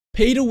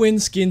pay-to-win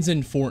skins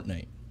in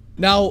Fortnite.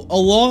 Now,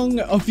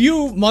 a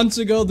few months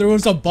ago, there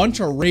was a bunch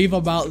of rave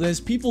about this.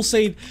 People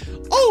saying,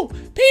 oh,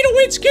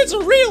 pay-to-win skins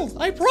are real,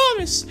 I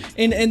promise.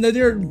 And then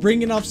they're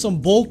bringing up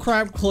some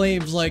bullcrap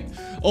claims like,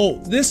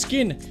 oh, this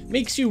skin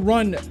makes you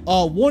run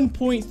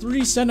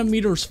 1.3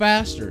 centimeters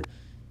faster.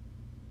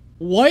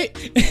 What?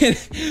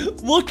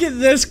 Look at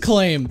this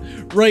claim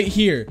right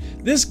here.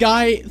 This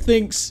guy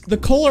thinks the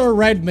color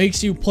red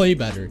makes you play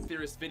better.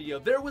 This video,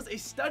 there was a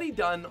study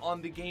done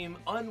on the game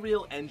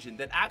Unreal Engine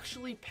that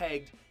actually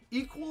pegged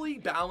equally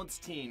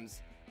balanced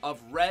teams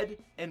of red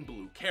and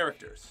blue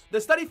characters. The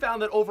study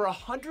found that over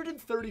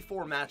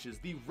 134 matches,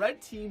 the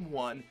red team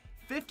won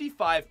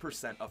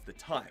 55% of the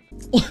time.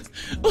 What?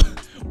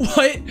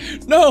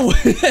 No.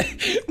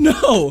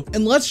 No.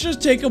 And let's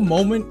just take a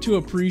moment to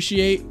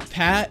appreciate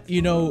Pat,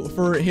 you know,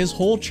 for his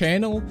whole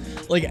channel.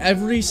 Like,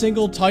 every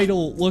single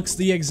title looks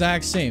the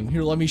exact same.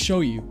 Here, let me show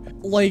you.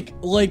 Like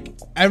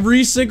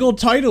every single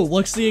title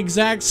looks the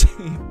exact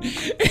same.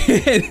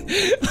 And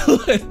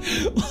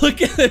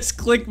look at this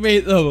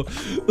clickbait though.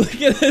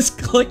 Look at this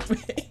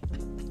clickbait.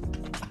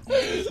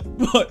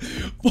 But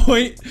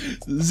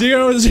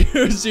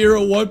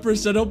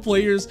 0.0001% of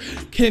players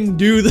can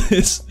do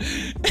this.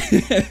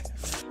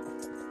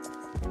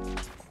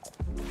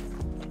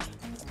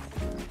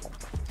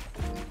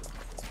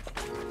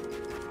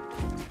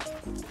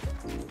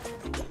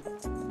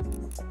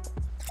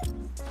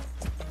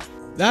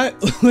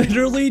 That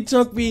literally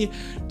took me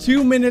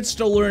 2 minutes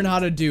to learn how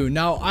to do.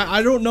 Now,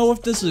 I don't know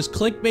if this is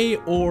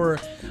clickbait or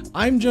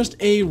I'm just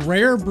a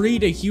rare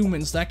breed of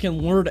humans that can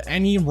learn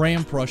any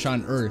ramp rush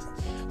on Earth.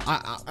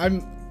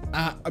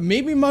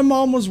 Maybe my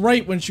mom was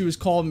right when she was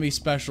calling me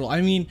special.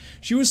 I mean,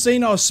 she was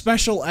saying I was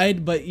special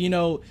ed, but you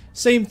know,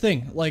 same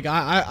thing. Like,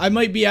 I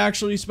might be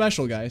actually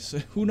special, guys.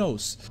 Who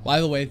knows? By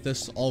the way,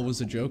 this all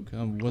was a joke.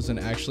 I wasn't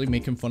actually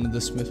making fun of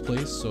the Smith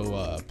place,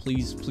 so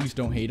please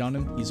don't hate on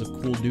him. He's a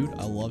cool dude.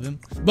 I love him.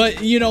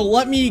 But, you know,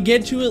 let me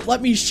get to it.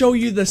 Let me show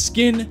you the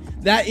skin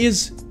that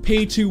is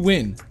pay to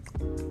win.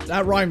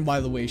 That rhymed, by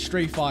the way.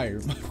 Straight fire.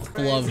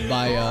 Loved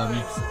by,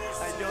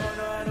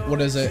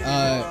 what is it?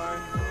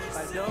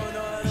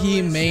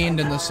 He mained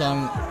in the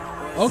song.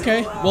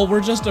 Okay, well,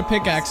 we're just a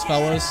pickaxe,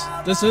 fellas.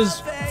 This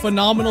is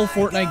phenomenal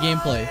Fortnite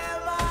gameplay.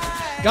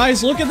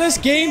 Guys, look at this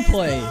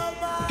gameplay.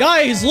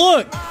 Guys,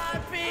 look.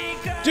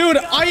 Dude,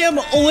 I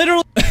am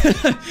literally...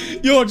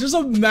 Yo, just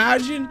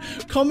imagine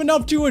coming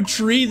up to a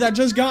tree that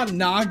just got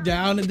knocked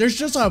down and there's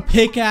just a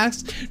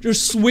pickaxe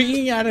just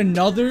swinging at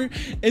another,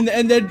 and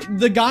then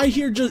the guy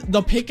here, just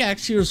the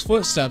pickaxe hears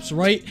footsteps,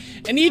 right?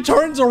 And he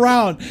turns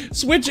around,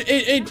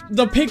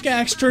 the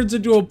pickaxe turns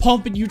into a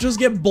pump and you just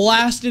get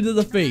blasted in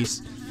the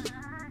face.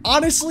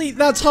 Honestly,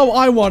 that's how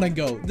I want to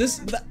go.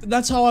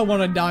 That's how I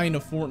want to die in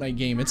a Fortnite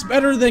game. It's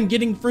better than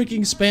getting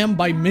freaking spammed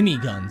by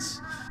miniguns.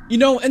 You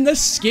know, and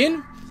this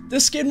skin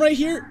right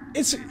here,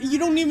 you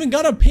don't even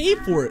gotta pay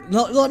for it.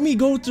 Let me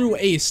go through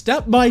a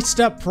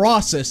step-by-step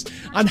process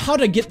on how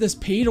to get this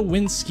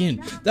pay-to-win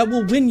skin that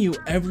will win you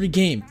every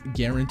game,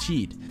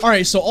 guaranteed.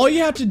 Alright, so all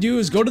you have to do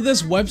is go to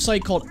this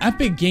website called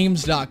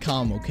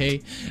epicgames.com,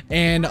 okay?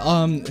 And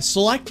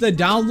select the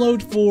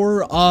download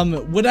for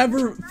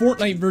whatever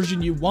Fortnite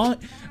version you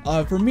want.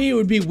 For me, it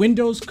would be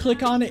Windows.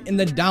 Click on it and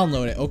then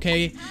download it,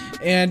 okay?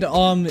 And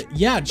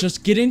yeah,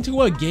 just get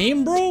into a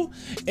game, bro.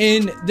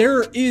 And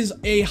there is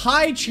a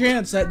high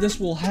chance that this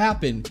will happen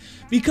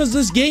because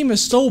this game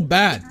is so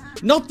bad.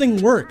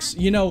 Nothing works,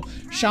 you know.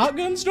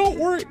 Shotguns don't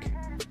work.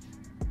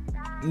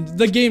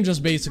 The game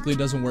just basically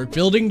doesn't work.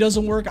 Building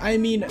doesn't work. I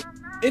mean,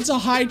 it's a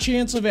high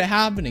chance of it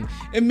happening.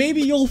 And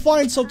maybe you'll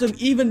find something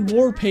even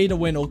more pay to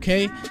win,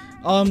 okay?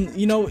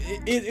 You know,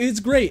 it's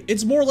great.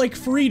 It's more like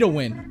free to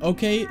win,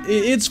 okay?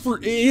 It's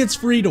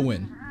free to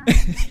win.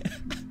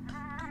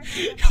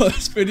 Yo,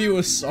 this video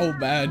was so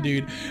bad,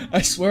 dude.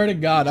 I swear to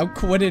God, I'm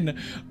quitting.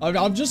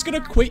 I'm just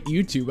gonna quit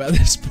YouTube at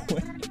this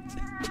point.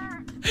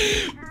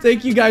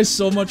 Thank you guys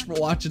so much for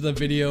watching the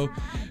video.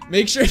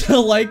 Make sure to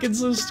like and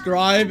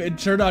subscribe and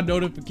turn on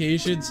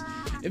notifications.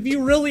 If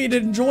you really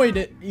enjoyed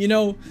it, you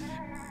know,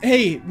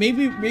 hey,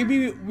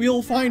 maybe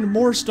we'll find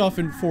more stuff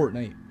in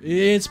Fortnite.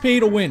 It's pay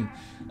to win.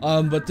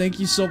 But thank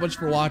you so much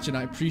for watching.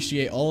 I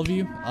appreciate all of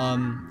you.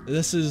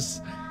 This is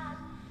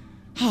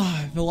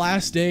the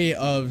last day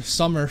of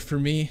summer for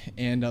me,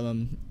 and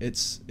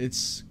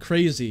it's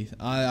crazy.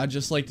 I'd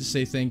just like to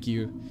say thank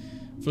you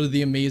for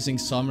the amazing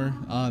summer.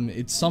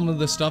 Some of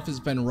the stuff has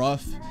been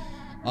rough,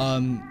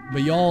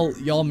 but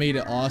y'all made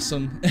it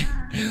awesome.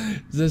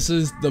 This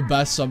is the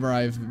best summer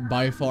I've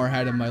by far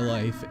had in my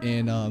life,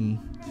 and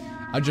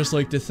I'd just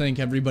like to thank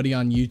everybody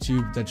on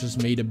YouTube that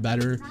just made it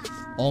better.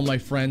 All my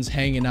friends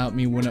hanging out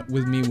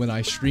with me when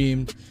I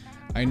streamed.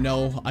 I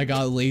know I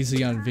got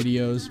lazy on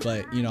videos,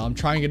 but you know, I'm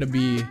trying to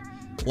be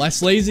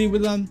less lazy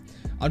with them.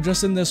 I'm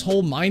just in this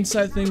whole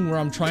mindset thing where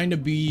I'm trying to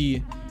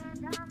be,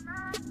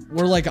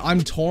 like,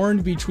 I'm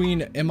torn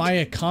between, am I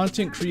a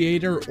content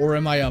creator or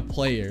am I a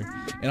player?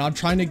 And I'm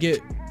trying to get,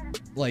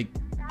 like,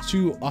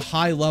 to a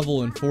high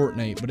level in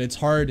Fortnite, but it's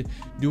hard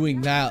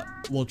doing that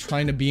while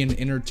trying to be an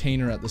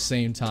entertainer at the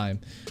same time.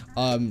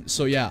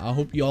 So yeah, I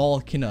hope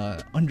y'all can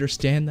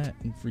understand that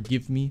and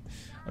forgive me.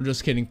 I'm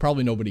just kidding,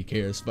 probably nobody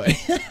cares, but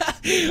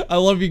I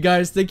love you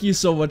guys. Thank you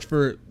so much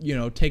for, you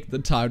know, taking the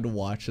time to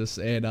watch this,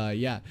 and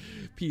yeah,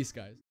 peace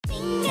guys.